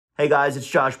Hey guys, it's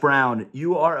Josh Brown.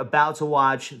 You are about to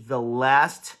watch the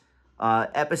last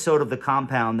episode of The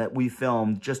Compound that we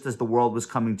filmed just as the world was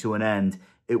coming to an end.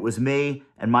 It was me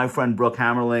and my friend Brooke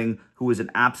Hammerling, who is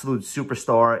an absolute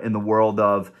superstar in the world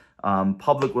of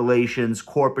public relations,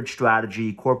 corporate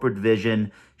strategy, corporate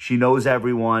vision. She knows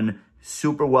everyone,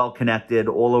 super well connected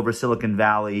all over Silicon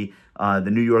Valley, the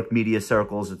New York media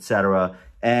circles, etc.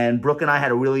 And Brooke and I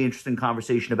had a really interesting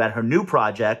conversation about her new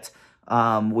project,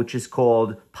 which is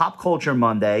called Pop Culture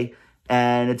Monday.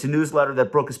 And it's a newsletter that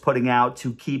Brooke is putting out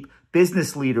to keep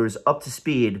business leaders up to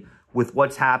speed with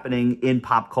what's happening in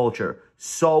pop culture.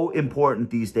 So important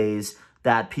these days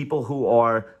that people who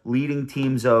are leading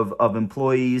teams of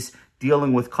employees,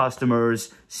 dealing with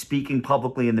customers, speaking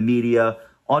publicly in the media,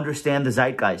 understand the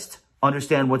zeitgeist,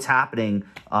 understand what's happening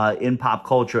in pop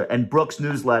culture. And Brooke's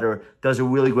newsletter does a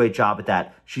really great job at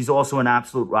that. She's also an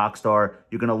absolute rock star.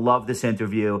 You're going to love this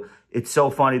interview. It's so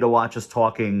funny to watch us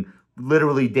talking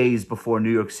literally days before New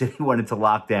York City went into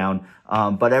lockdown.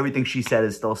 But everything she said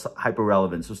is still hyper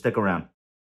relevant. So stick around.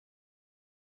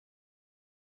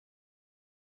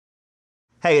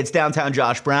 Hey, it's Downtown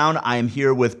Josh Brown. I am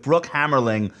here with Brooke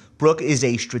Hammerling. Brooke is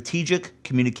a strategic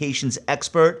communications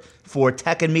expert for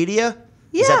tech and media.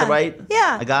 Yeah. Is that right?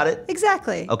 Yeah. I got it?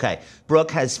 Exactly. Okay.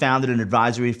 Brooke has founded an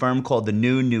advisory firm called The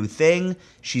New Thing.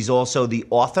 She's also the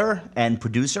author and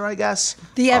producer, I guess.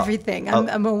 The everything.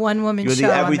 I'm a one-woman show.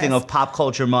 You're the everything on of Pop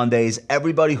Culture Mondays.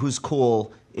 Everybody who's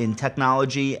cool in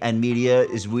technology and media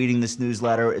is reading this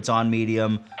newsletter. It's on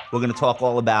Medium. We're going to talk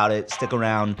all about it. Stick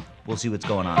around. We'll see what's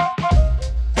going on.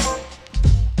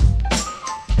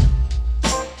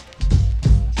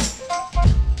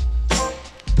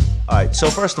 All right, so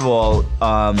first of all,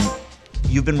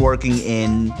 you've been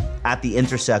working at the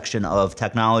intersection of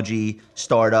technology,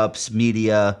 startups,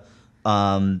 media,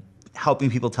 helping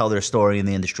people tell their story in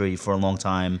the industry for a long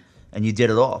time, and you did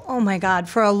it all. Oh my God,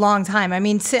 for a long time. I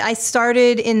mean, I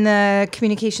started in the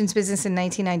communications business in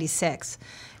 1996,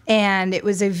 and it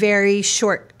was a very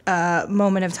short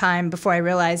moment of time before I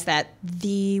realized that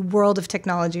the world of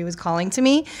technology was calling to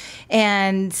me.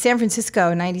 And San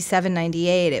Francisco, 97,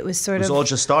 98, it was sort of... It was all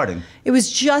just starting. It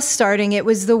was just starting. It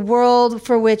was the world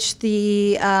for which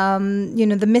the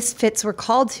misfits were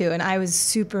called to. And I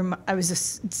was just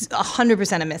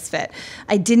 100% a misfit.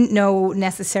 I didn't know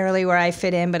necessarily where I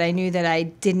fit in, but I knew that I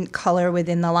didn't color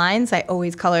within the lines. I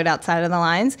always colored outside of the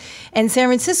lines. And San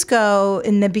Francisco,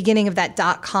 in the beginning of that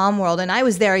 .com world, and I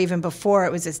was there even before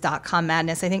it was this .com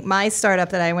madness. I think my startup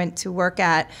that I went to work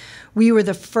at, we were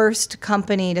the first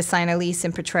company to sign a lease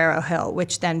in Potrero Hill,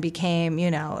 which then became,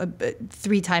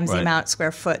 3 times the amount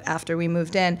square foot after we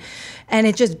moved in. And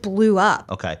it just blew up.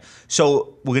 Okay.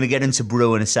 So we're going to get into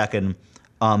Brew in a second.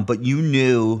 But you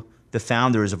knew the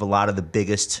founders of a lot of the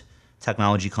biggest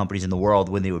technology companies in the world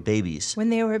when they were babies. When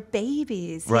they were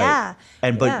babies, right.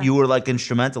 Yeah. But you were like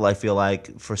instrumental, I feel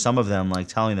like, for some of them, like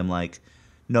telling them like,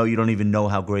 no, you don't even know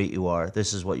how great you are.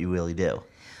 This is what you really do.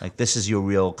 Like, this is your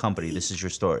real company. This is your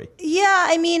story. Yeah,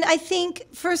 I mean, I think,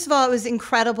 first of all, it was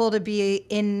incredible to be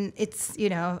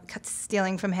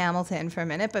stealing from Hamilton for a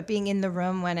minute, but being in the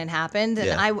room when it happened.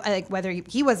 And I like, whether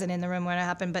he wasn't in the room when it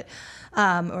happened, but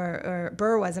or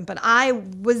Burr wasn't, but I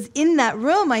was in that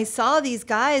room. I saw these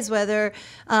guys, whether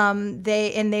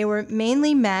they were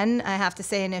mainly men, I have to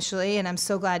say initially, and I'm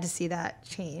so glad to see that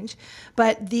change.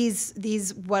 But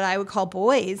these what I would call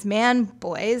boys, man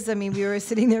boys. I mean, we were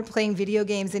sitting there playing video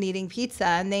games and eating pizza,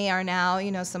 and they are now,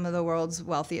 some of the world's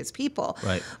wealthiest people.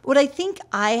 Right. What I think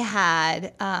I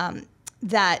had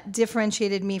that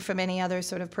differentiated me from any other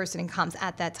sort of person in comms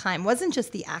at that time wasn't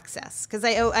just the access, because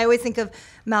I always think of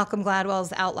Malcolm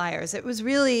Gladwell's Outliers. It was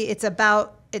really, it's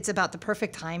about the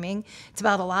perfect timing. It's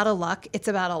about a lot of luck. It's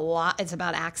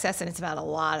about access, and it's about a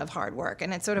lot of hard work.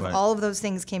 And it's sort of all of those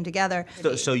things came together.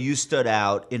 So you stood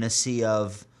out in a sea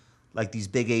of like these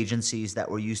big agencies that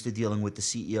were used to dealing with the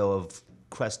CEO of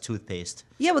Crest toothpaste.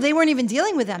 Yeah, well, they weren't even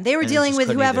dealing with them. They were dealing with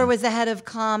whoever was the head of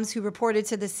comms, who reported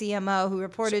to the CMO, who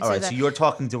reported to the... So you're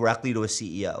talking directly to a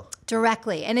CEO.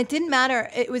 Directly. And it didn't matter.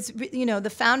 It was,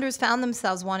 the founders found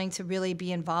themselves wanting to really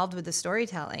be involved with the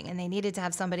storytelling, and they needed to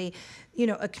have somebody,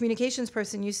 a communications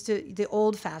person used to, the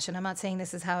old fashioned, I'm not saying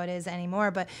this is how it is anymore,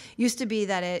 but used to be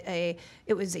that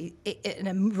it was in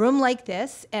a room like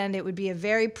this, and it would be a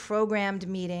very programmed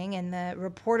meeting, and the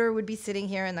reporter would be sitting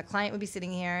here, and the client would be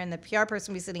sitting here, and the PR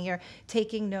person would be sitting here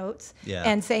taking notes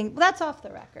and saying, well, that's off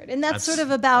the record. And that's sort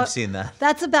of about... I've seen that.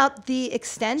 That's about the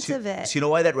extent of it. So you know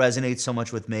why that resonates so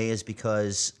much with me is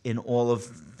because in all of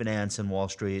finance and Wall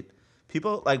Street,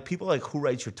 people like who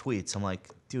writes your tweets? I'm like,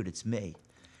 dude, it's me.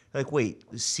 Like, wait,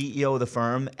 the CEO of the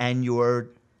firm and you're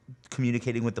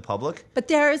communicating with the public. But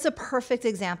there is a perfect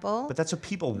example. But that's what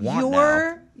people want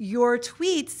now. Your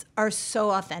tweets are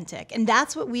so authentic. And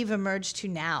that's what we've emerged to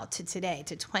now, to today,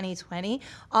 to 2020.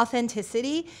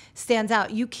 Authenticity stands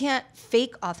out. You can't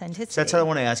fake authenticity. So that's what I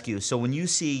want to ask you. So when you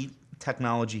see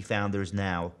technology founders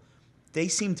now, they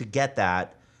seem to get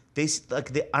that.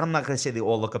 I'm not going to say they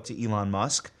all look up to Elon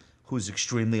Musk, who's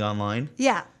extremely online.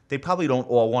 Yeah. They probably don't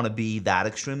all want to be that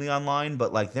extremely online,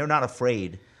 but like they're not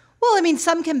afraid. Well, I mean,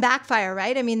 some can backfire,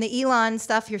 right? I mean, the Elon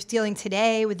stuff you're stealing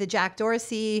today with the Jack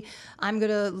Dorsey, I'm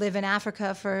going to live in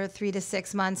Africa for 3 to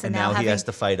 6 months. And now he has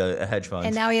to fight a hedge fund.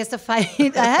 And now he has to fight a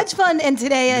hedge fund. And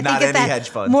today, I think at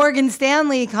that Morgan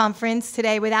Stanley conference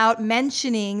today, without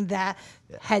mentioning that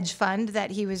hedge fund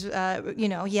that he was,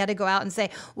 he had to go out and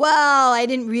say, well,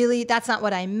 that's not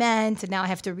what I meant. And now I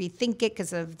have to rethink it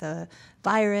because of the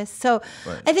virus. So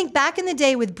right. I think back in the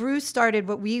day with Bruce started,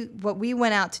 what we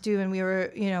went out to do, and we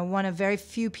were, one of very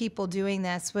few people doing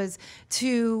this, was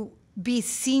to be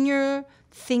senior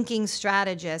thinking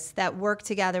strategists that work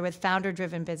together with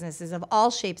founder-driven businesses of all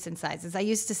shapes and sizes. I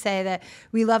used to say that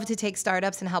we love to take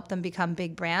startups and help them become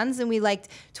big brands, and we liked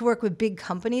to work with big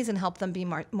companies and help them be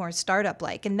more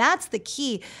startup-like. And that's the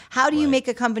key. How do you make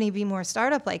a company be more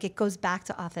startup-like? It goes back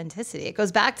to authenticity. It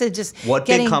goes back to just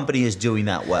big company is doing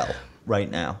that well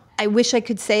right now? I wish I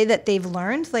could say that they've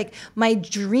learned. Like, my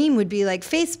dream would be like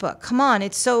Facebook. Come on,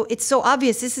 it's so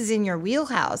obvious. This is in your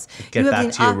wheelhouse. Get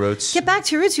back to your roots. Get back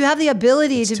to your roots. You have the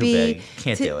ability to be. Big.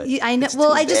 Can't do it. I know.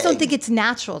 Well, I just don't think it's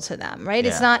natural to them, right?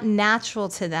 Yeah. It's not natural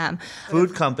to them.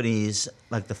 Food companies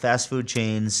like the fast food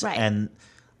chains and.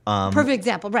 Perfect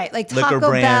example, right? Like Taco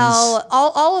brands, Bell,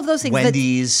 all of those things.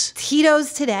 Wendy's,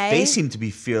 Tito's today. They seem to be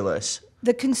fearless.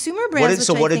 The consumer brands.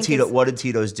 What did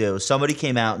Tito's do? Somebody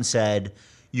came out and said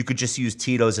you could just use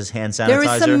Tito's as hand sanitizer. There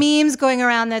was some memes going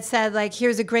around that said, like,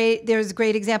 there's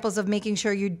great examples of making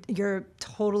sure you're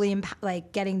totally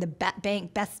getting the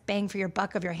best bang for your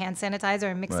buck of your hand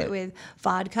sanitizer and mix it with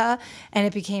vodka, and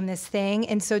it became this thing.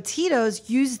 And so Tito's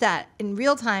used that in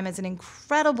real time as an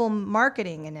incredible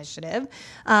marketing initiative,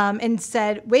 and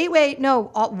said, wait,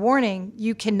 no, warning,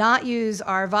 you cannot use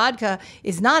our vodka.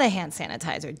 Is not a hand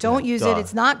sanitizer. Don't use it.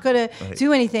 It's not going to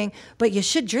do anything, but you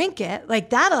should drink it. Like,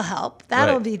 that'll help.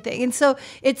 That'll be thing. And so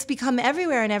it's become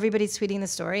everywhere, and everybody's tweeting the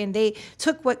story, and they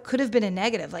took what could have been a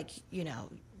negative, like,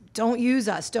 don't use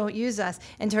us,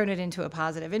 and turn it into a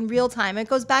positive in real time. It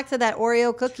goes back to that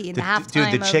Oreo cookie in the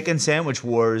halftime. Dude, the chicken sandwich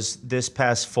wars this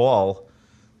past fall,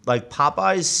 like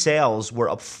Popeye's sales were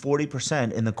up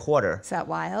 40% in the quarter. Is that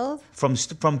wild? From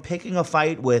picking a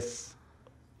fight with,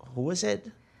 who was it?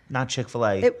 Not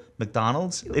Chick-fil-A,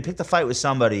 McDonald's. They picked a fight with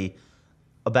somebody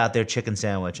about their chicken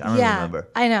sandwich. I don't remember.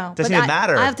 I know. Doesn't even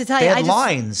matter. I have to tell you, they had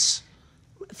lines.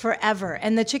 Forever.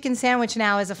 And the chicken sandwich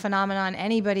now is a phenomenon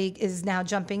anybody is now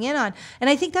jumping in on. And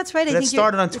I think that's right. I think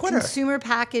started on Twitter. Consumer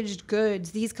packaged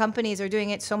goods, these companies are doing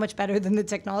it so much better than the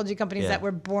technology companies that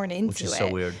were born into it. Which is so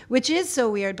weird. Which is so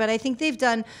weird. But I think they've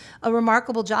done a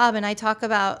remarkable job. And I talk a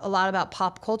lot about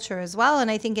pop culture as well. And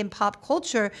I think in pop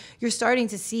culture, you're starting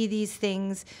to see these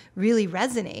things really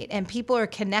resonate. And people are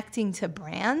connecting to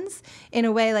brands in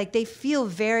a way like they feel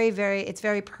very, very, it's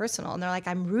very personal. And they're like,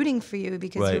 I'm rooting for you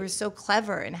because you were so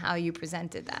clever in how you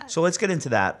presented that. So let's get into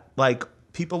that. Like,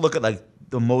 people look at like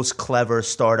the most clever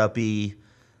startup-y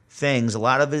things. A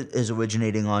lot of it is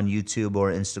originating on YouTube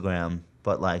or Instagram,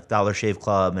 but like Dollar Shave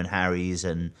Club and Harry's,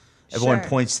 and everyone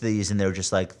points to these and they're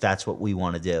just like, that's what we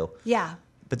want to do. Yeah.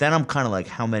 But then I'm kind of like,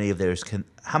 how many of those can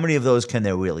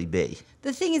there really be?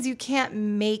 The thing is, you can't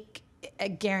make a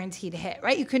guaranteed hit,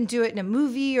 right? You couldn't do it in a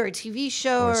movie or a TV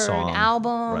show or an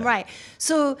album, right?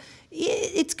 So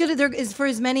it's good. For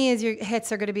as many as your hits,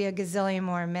 there are going to be a gazillion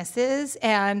more misses.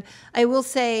 And I will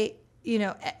say,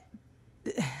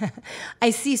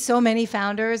 I see so many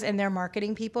founders and their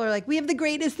marketing people are like, we have the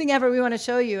greatest thing ever, we want to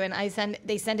show you. And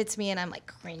they send it to me and I'm like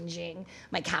cringing.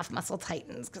 My calf muscle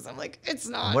tightens because I'm like, it's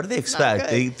not. What do they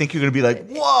expect? They think you're going to be like,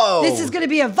 whoa. This is going to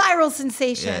be a viral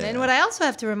sensation. Yeah. And what I also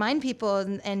have to remind people,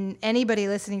 and anybody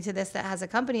listening to this that has a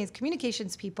company, is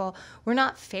communications people, we're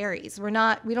not fairies. We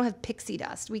don't have pixie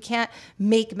dust. We can't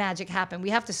make magic happen. We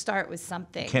have to start with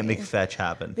something. Can't make fetch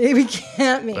happen. We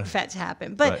can't make fetch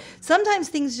happen. But sometimes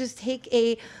things just take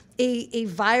a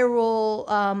viral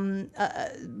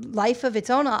life of its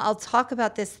own. I'll talk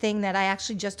about this thing that I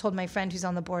actually just told my friend who's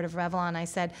on the board of Revlon. I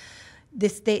said,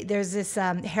 there's this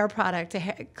hair product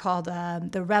called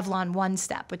the Revlon One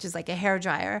Step, which is like a hair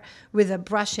dryer with a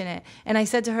brush in it. And I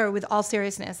said to her, with all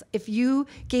seriousness, if you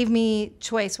gave me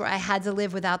choice where I had to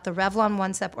live without the Revlon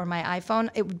One Step or my iPhone,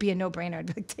 it would be a no-brainer. I'd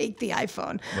be like, take the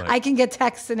iPhone. Right. I can get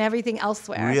texts and everything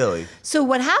elsewhere. Really? So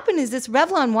what happened is this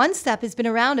Revlon One Step has been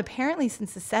around apparently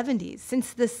since the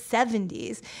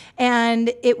 70s.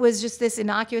 And it was just this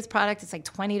innocuous product. It's like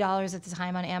 $20 at the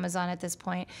time on Amazon at this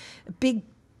point. A big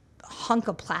hunk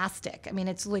of plastic. I mean,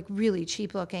 it's like really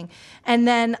cheap looking. And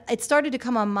then it started to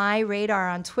come on my radar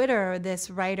on Twitter, this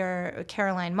writer,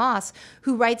 Caroline Moss,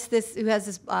 who has this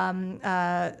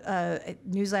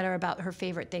newsletter about her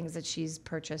favorite things that she's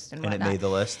purchased and whatnot. And it made the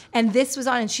list. And this was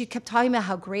on, and she kept talking about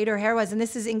how great her hair was. And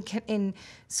this is in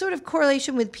sort of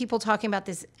correlation with people talking about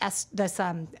this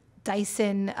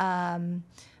Dyson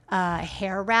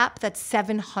hair wrap that's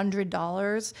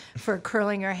 $700 for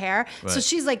curling your hair. Right. So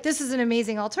she's like, this is an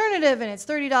amazing alternative, and it's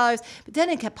 $30. But then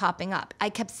it kept popping up. I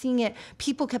kept seeing it.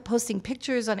 People kept posting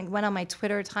pictures went on my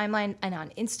Twitter timeline and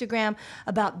on Instagram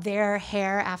about their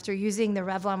hair after using the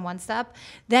Revlon One Step.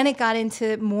 Then it got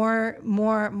into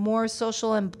more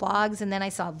social and blogs, and then I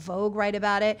saw Vogue write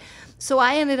about it. So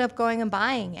I ended up going and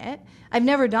buying it. I've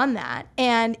never done that,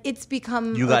 and it's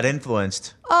become... You got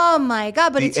influenced. Oh my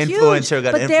God, but it's huge. The influencer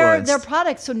got influenced. Their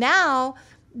products. So now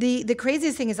the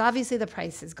craziest thing is obviously the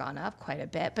price has gone up quite a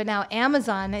bit, but now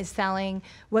Amazon is selling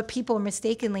what people are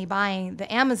mistakenly buying,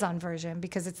 the Amazon version,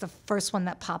 because it's the first one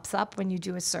that pops up when you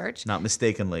do a search. Not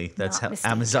mistakenly. That's how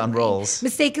Amazon rolls.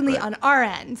 Mistakenly on our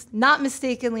end, not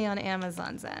mistakenly on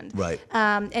Amazon's end. Right.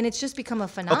 And it's just become a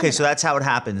phenomenon. Okay, so that's how it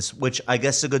happens, which I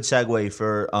guess is a good segue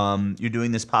for you're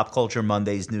doing this Pop Culture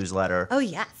Mondays newsletter. Oh,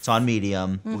 yes. It's on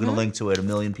Medium. We're going to link to it. 1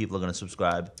 million people are going to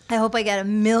subscribe. I hope I get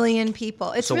 1 million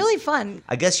people. It's really fun.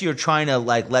 I guess you're trying to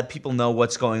let people know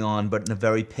what's going on, but in a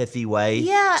very pithy way.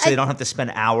 Yeah. So they don't have to spend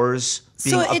hours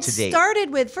being up to date. So it started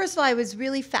with, first of all, I was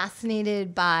really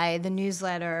fascinated by the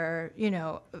newsletter,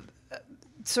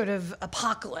 sort of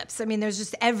apocalypse. I mean, there's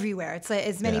just everywhere. It's like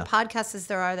as many podcasts as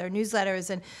there are newsletters.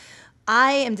 And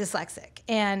I am dyslexic,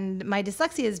 and my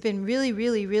dyslexia has been really,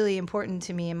 really, really important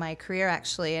to me in my career,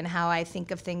 actually, and how I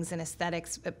think of things and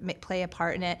aesthetics play a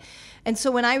part in it. And so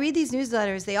when I read these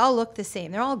newsletters, they all look the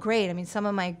same. They're all great. I mean, some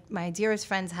of my dearest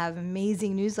friends have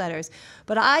amazing newsletters,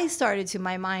 but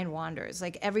my mind wanders.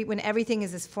 Like when everything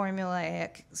is this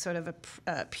formulaic sort of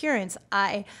appearance,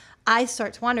 I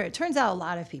start to wonder. It turns out a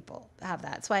lot of people have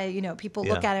that. That's why, people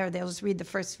look at it, or they'll just read the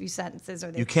first few sentences,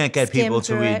 or they You can't get people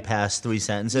to read past 3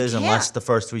 sentences unless the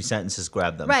first 3 sentences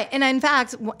grab them. Right. And in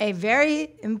fact, a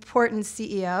very important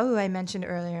CEO who I mentioned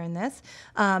earlier in this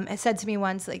said to me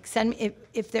once, like, send me,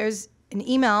 if there's an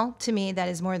email to me that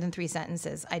is more than 3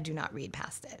 sentences, I do not read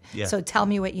past it. Yeah. So tell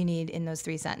me what you need in those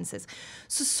 3 sentences.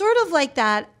 So sort of like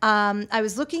that, I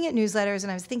was looking at newsletters,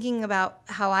 and I was thinking about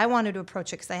how I wanted to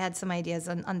approach it, because I had some ideas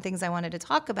on things I wanted to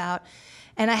talk about.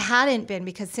 And I hadn't been,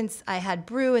 because since I had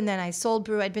Brew and then I sold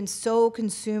Brew, I'd been so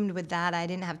consumed with that, I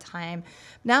didn't have time.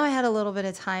 Now I had a little bit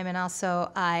of time, and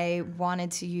also I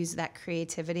wanted to use that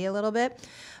creativity a little bit.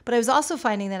 But I was also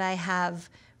finding that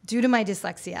due to my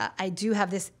dyslexia, I do have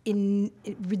this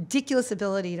ridiculous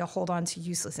ability to hold on to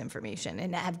useless information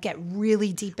and get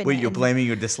really deep in it. Wait, you're blaming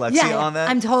your dyslexia on that?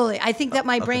 I think that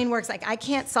my brain works like, I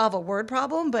can't solve a word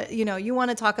problem, but you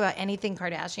want to talk about anything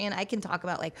Kardashian, I can talk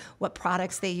about like what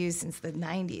products they use since the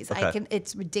 90s. Okay.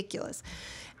 It's ridiculous.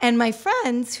 And my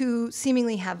friends who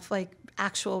seemingly have like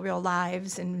actual real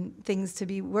lives and things to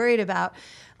be worried about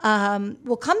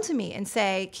will come to me and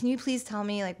say, can you please tell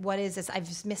me, like, what is this? I've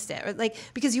just missed it. Or like,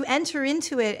 because you enter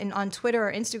into it on Twitter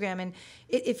or Instagram, and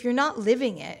if you're not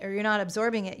living it or you're not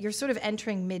absorbing it, you're sort of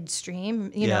entering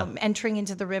midstream, entering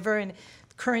into the river, and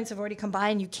currents have already come by,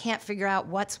 and you can't figure out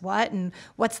what's what and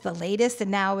what's the latest.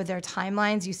 And now with their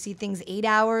timelines, you see things 8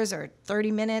 hours or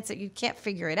 30 minutes that you can't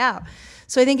figure it out.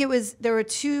 So I think there were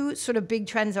 2 sort of big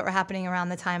trends that were happening around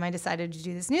the time I decided to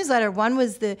do this newsletter. One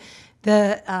was the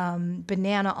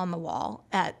banana on the wall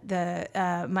at the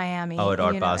Miami. Oh, at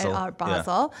Art Basel. At Art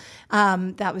Basel.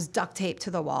 Yeah. That was duct taped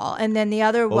to the wall. And then the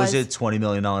other was it, $20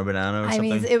 million banana or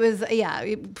something? I mean, it was,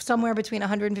 somewhere between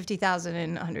 150,000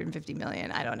 and 150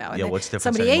 million. I don't know. And what's the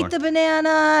difference Somebody anymore? ate the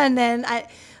banana, and then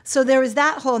so there was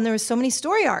that whole, and there was so many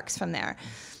story arcs from there.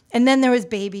 And then there was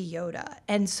Baby Yoda.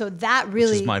 And so that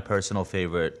really... Which is my personal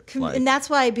favorite. And that's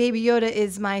why Baby Yoda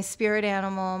is my spirit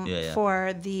animal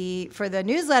for the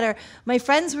newsletter. My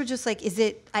friends were just like,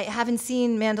 I haven't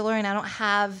seen Mandalorian. I don't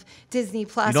have Disney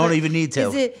Plus. You don't even need to.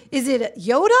 Is it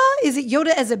Yoda? Is it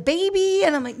Yoda as a baby?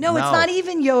 And I'm like, no, it's not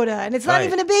even Yoda. And it's not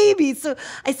even a baby. So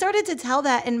I started to tell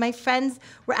that. And my friends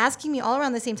were asking me all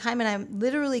around the same time. And I'm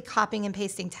literally copying and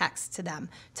pasting text to them,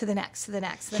 to the next.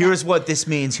 Here's what this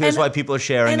means. Here's why people are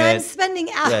sharing it. And I'm spending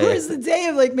hours a day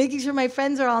of like making sure my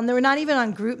friends are on. They were not even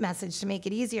on group message to make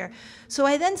it easier. So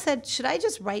I then said, should I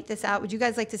just write this out? Would you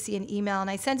guys like to see an email? And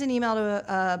I sent an email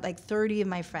to like 30 of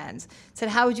my friends. Said,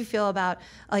 how would you feel about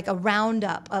like a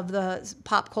roundup of the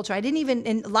pop culture? I didn't even,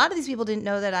 and a lot of these people didn't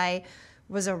know that I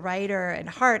was a writer at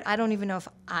heart. I don't even know if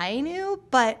I knew,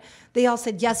 but they all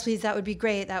said, yes, please, that would be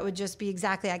great. That would just be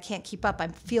exactly, I can't keep up. I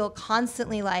feel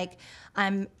constantly like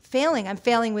I'm failing. I'm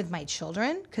failing with my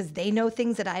children because they know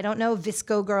things that I don't know.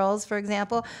 Visco girls, for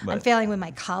example. Right. I'm failing with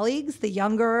my colleagues, the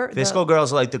younger. Visco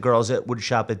girls are like the girls that would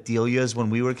shop at Delia's when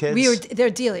we were kids? They're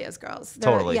Delia's girls.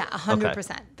 Totally. Yeah, 100%.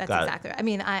 Okay. That's exactly right. I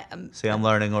mean, See, I'm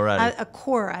learning already.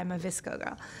 I'm a Visco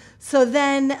girl. So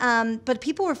then, but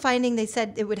people were finding, they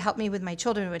said it would help me with my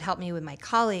children, it would help me with my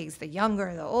colleagues, the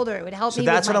younger, the older, it would help me with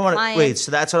my clients.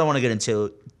 So that's what I want to get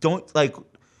into.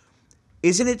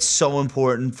 Isn't it so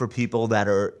important for people that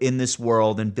are in this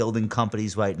world and building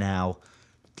companies right now?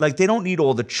 Like, they don't need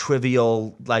all the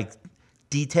trivial, like,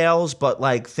 details, but,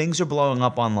 like, things are blowing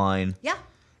up online. Yeah.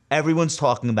 Everyone's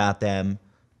talking about them.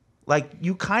 Like,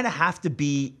 you kind of have to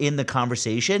be in the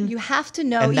conversation. You have to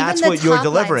know. And even that's the what you're top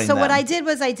delivering line. So them. what I did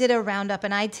was I did a roundup,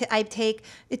 and I take,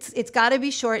 it's got to be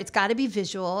short. It's got to be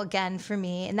visual, again, for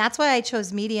me. And that's why I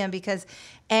chose Medium, because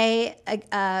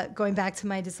going back to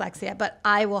my dyslexia, but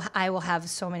I will have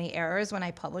so many errors when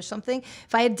I publish something.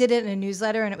 If I did it in a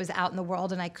newsletter and it was out in the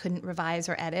world and I couldn't revise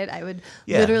or edit, I would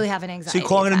literally have an anxiety. So you're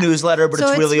calling it a newsletter, but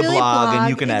it's really a blog, and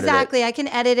you can edit it. Exactly. I can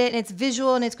edit it, and it's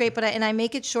visual, and it's great, but I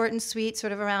make it short and sweet,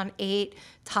 sort of around 8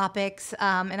 topics,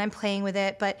 and I'm playing with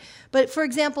it. But for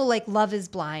example, like Love is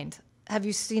Blind. Have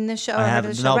you seen the show? I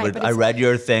haven't. No, but I read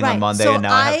your thing on Monday, and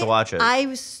now I have to watch it.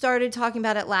 I started talking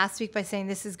about it last week by saying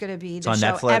this is going to be the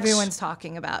show Netflix. Everyone's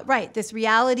talking about. Right, this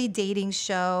reality dating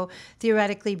show,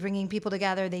 theoretically bringing people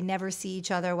together. They never see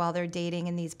each other while they're dating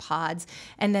in these pods.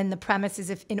 And then the premise is,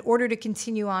 if in order to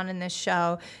continue on in this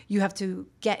show, you have to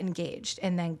get engaged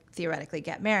and then theoretically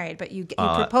get married. But you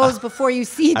propose before you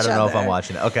see each other. I don't know if I'm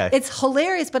watching it. Okay. It's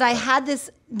hilarious, but I had this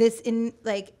in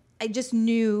like, I just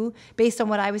knew, based on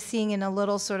what I was seeing in a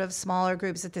little sort of smaller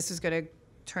groups, that this was going to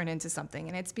turn into something.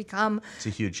 And it's a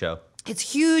huge show. It's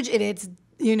huge. And it's,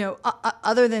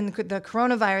 other than the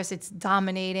coronavirus, it's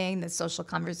dominating the social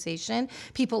conversation.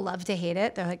 People love to hate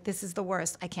it. They're like, this is the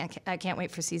worst. I can't wait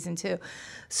for season 2.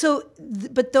 So,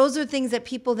 but those are things that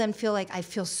people then feel like, I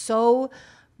feel so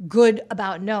good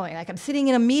about knowing. Like, I'm sitting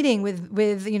in a meeting with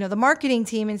the marketing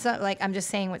team, and so, like, I'm just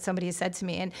saying what somebody has said to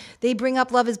me, and they bring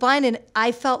up Love is Blind, and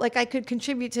I felt like I could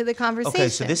contribute to the conversation. Okay,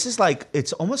 so this is like,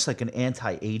 it's almost like an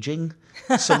anti-aging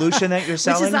solution that you're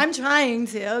selling. Which is, I'm trying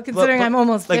to, considering I'm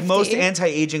almost 50. Like, most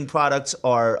anti-aging products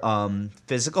are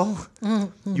physical.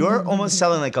 You're almost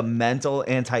selling like a mental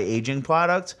anti-aging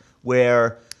product,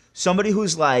 where somebody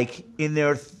who's like in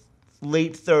their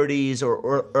late 30s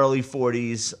or early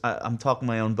 40s. I'm talking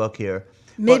my own book here.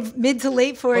 Mid to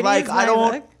late 40s. Like,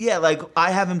 like, I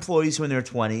have employees who are in their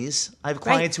 20s. I have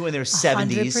clients who are in their 70s.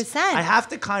 100%. I have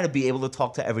to kind of be able to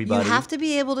talk to everybody. You have to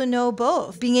be able to know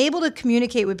both. Being able to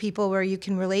communicate with people where you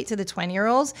can relate to the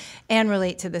 20-year-olds and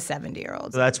relate to the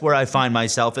 70-year-olds. So that's where I find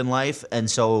myself in life. And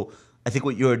so I think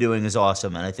what you're doing is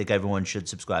awesome, and I think everyone should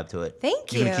subscribe to it.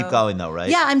 Thank you. You're gonna keep going though,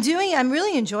 right? Yeah, I'm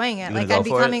really enjoying it. Like, I'm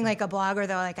becoming like a blogger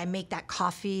though. Like, I make that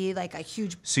coffee, like a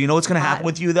huge. So you know what's gonna happen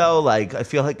with you though? Like, I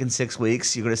feel like in 6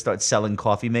 weeks you're gonna start selling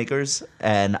coffee makers,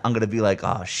 and I'm gonna be like,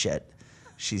 oh shit.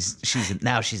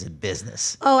 Now she's in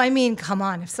business. Oh, I mean, come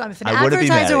on. If an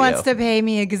advertiser wants to pay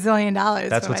me $1 gazillion,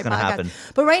 that's what's going to happen.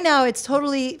 But right now, it's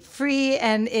totally free,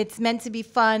 and it's meant to be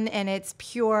fun, and it's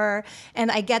pure.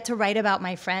 And I get to write about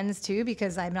my friends too,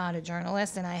 because I'm not a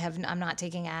journalist, and I'm not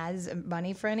taking ads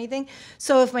money for anything.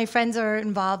 So if my friends are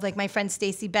involved, like my friend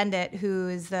Stacey Bendit, who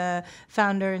is the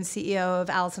founder and CEO of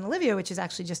Alice and Olivia, which is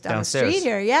actually just down downstairs. The street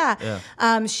here.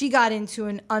 Yeah. She got into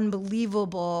an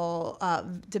unbelievable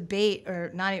debate,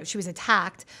 or not. She was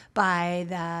attacked by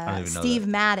Steve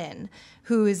Madden,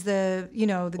 who is the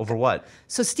Over what?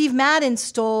 So Steve Madden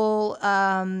stole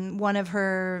one of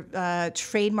her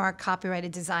trademark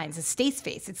copyrighted designs, a Stace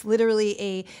face. It's literally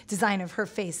a design of her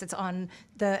face that's on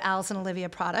the Alice and Olivia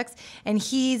products, and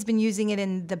he's been using it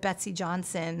in the Betsy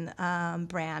Johnson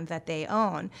brand that they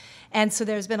own. And so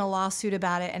there's been a lawsuit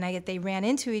about it, and they ran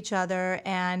into each other,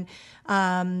 and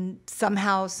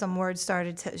somehow some words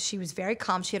started to. She was very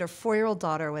calm. She had her 4-year-old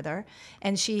daughter with her,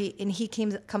 and he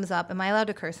comes up. Am I allowed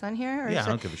to curse on here? Yeah, I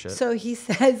don't give a shit. So he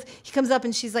comes up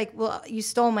and she's like, "Well, you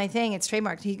stole my thing. It's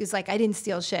trademarked." He was like, "I didn't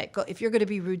steal shit. Go, if you're going to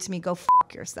be rude to me, go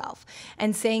fuck yourself."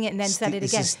 And saying it, and then said it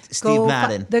again. Steve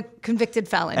Madden, the convicted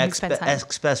felon,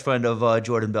 ex-best friend of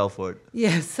Jordan Belfort.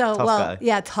 Yeah. So tough guy.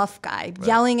 Yeah, tough guy, right.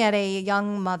 Yelling at a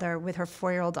young mother with her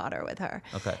 4-year-old daughter with her.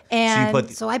 Okay. And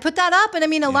so I put that up, and I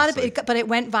mean, a lot of it, but it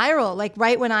went viral. Like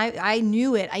right when I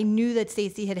knew it, I knew that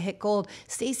Stacey had hit gold.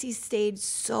 Stacey stayed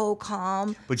so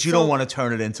calm. But you don't want to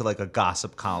turn it into like a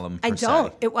gossip column. I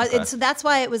don't. It was, and so that's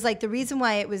why it was like the reason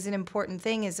why it was an important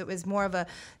thing is it was more of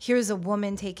here's a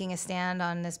woman taking a stand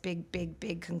on this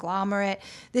big conglomerate.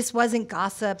 This wasn't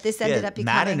gossip. This ended up becoming.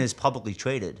 Madden is publicly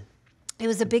traded. It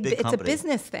was it's a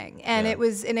business thing, and it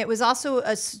was also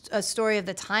a story of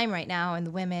the time right now, and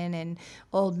the women and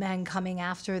old men coming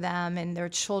after them and their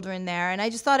children there, and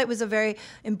I just thought it was a very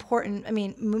important,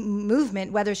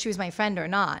 movement, whether she was my friend or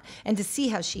not, and to see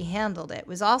how she handled it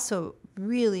was also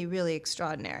really, really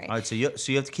extraordinary. All right, so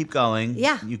you have to keep going.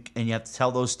 Yeah, and you have to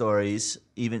tell those stories,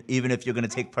 even if you're going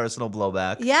to take personal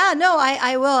blowback. Yeah, no,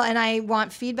 I will, and I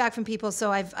want feedback from people.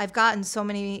 So I've gotten so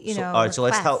many, All right,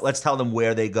 requests. so let's tell them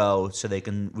where they go so they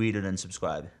can read it and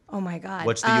subscribe. Oh my God.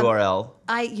 What's the URL?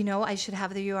 I should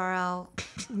have the URL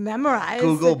memorized.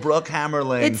 Google Brooke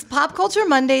Hammerling. It's Pop Culture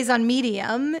Mondays on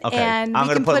Medium. Okay, and I'm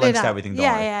going to put links to everything.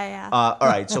 Yeah. All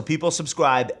right, so people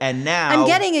subscribe, and now I'm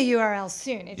getting a URL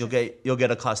soon. You'll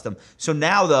get accustomed. So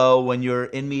now though, when you're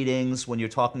in meetings, when you're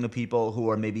talking to people who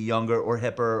are maybe younger or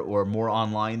hipper or more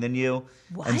online than you,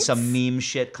 and some meme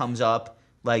shit comes up,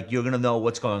 like you're going to know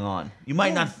what's going on. You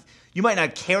might not. You might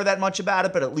not care that much about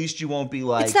it, but at least you won't be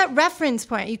like. It's that reference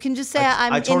point. You can just say,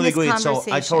 "I'm I totally in this agree.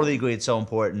 conversation." I totally agree. It's so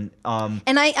important. And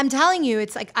I'm telling you,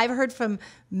 it's like I've heard from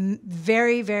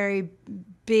very, very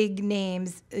big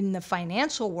names in the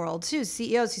financial world too,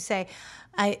 CEOs who say,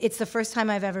 it's the first time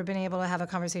I've ever been able to have a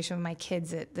conversation with my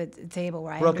kids at the table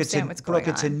where I understand what's going on.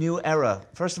 Brooke, it's a new era.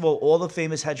 First of all the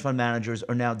famous hedge fund managers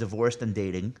are now divorced and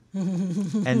dating,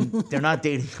 and they're not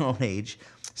dating their own age.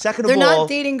 Second of all, they're not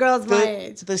dating girls my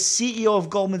age. The CEO of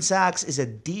Goldman Sachs is a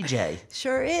DJ.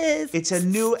 Sure is. It's a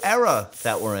new era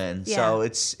that we're in. Yeah. So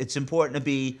it's important to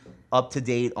be up to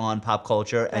date on pop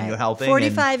culture, and you're helping.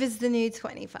 45 is the new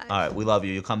 25. All right, we love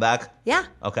you. You come back? Yeah.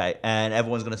 Okay, and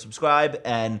everyone's going to subscribe,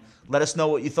 and let us know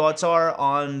what your thoughts are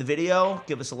on the video.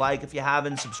 Give us a like if you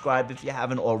haven't, subscribe if you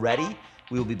haven't already.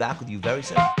 We will be back with you very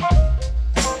soon.